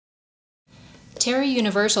Terra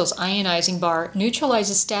Universal's ionizing bar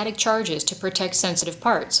neutralizes static charges to protect sensitive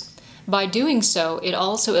parts. By doing so, it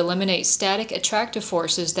also eliminates static attractive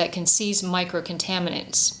forces that can seize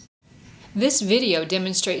microcontaminants. This video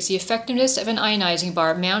demonstrates the effectiveness of an ionizing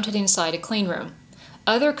bar mounted inside a cleanroom.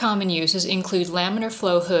 Other common uses include laminar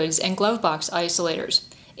flow hoods and glove box isolators,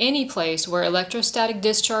 any place where electrostatic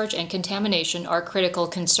discharge and contamination are critical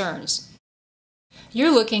concerns.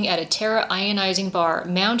 You're looking at a Terra ionizing bar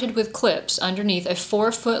mounted with clips underneath a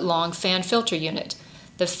 4-foot-long fan filter unit.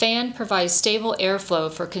 The fan provides stable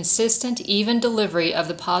airflow for consistent, even delivery of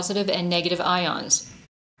the positive and negative ions.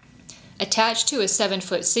 Attached to a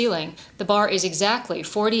 7-foot ceiling, the bar is exactly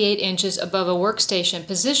 48 inches above a workstation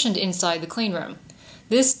positioned inside the cleanroom.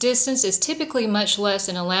 This distance is typically much less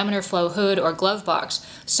in a laminar flow hood or glove box,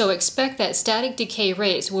 so expect that static decay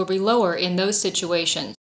rates will be lower in those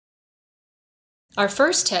situations. Our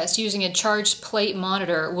first test using a charged plate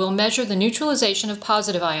monitor will measure the neutralization of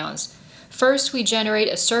positive ions. First, we generate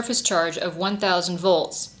a surface charge of 1000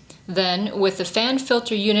 volts. Then, with the fan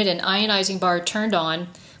filter unit and ionizing bar turned on,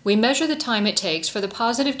 we measure the time it takes for the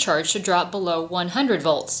positive charge to drop below 100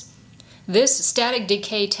 volts. This static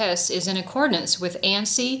decay test is in accordance with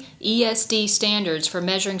ANSI ESD standards for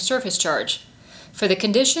measuring surface charge. For the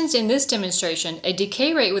conditions in this demonstration, a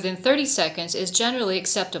decay rate within 30 seconds is generally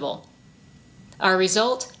acceptable. Our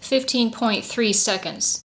result, 15.3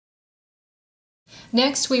 seconds.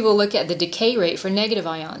 Next, we will look at the decay rate for negative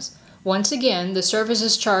ions. Once again, the surface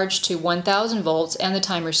is charged to 1000 volts and the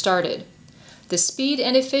timer started. The speed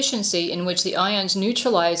and efficiency in which the ions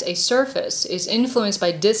neutralize a surface is influenced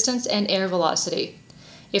by distance and air velocity.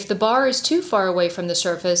 If the bar is too far away from the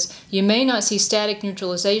surface, you may not see static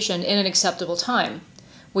neutralization in an acceptable time.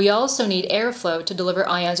 We also need airflow to deliver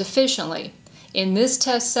ions efficiently. In this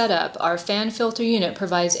test setup, our fan filter unit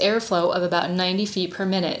provides airflow of about 90 feet per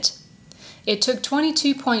minute. It took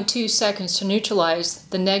 22.2 seconds to neutralize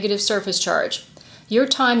the negative surface charge. Your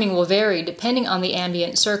timing will vary depending on the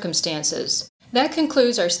ambient circumstances. That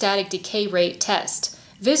concludes our static decay rate test.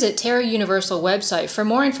 Visit Terra Universal website for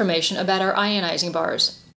more information about our ionizing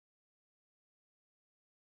bars.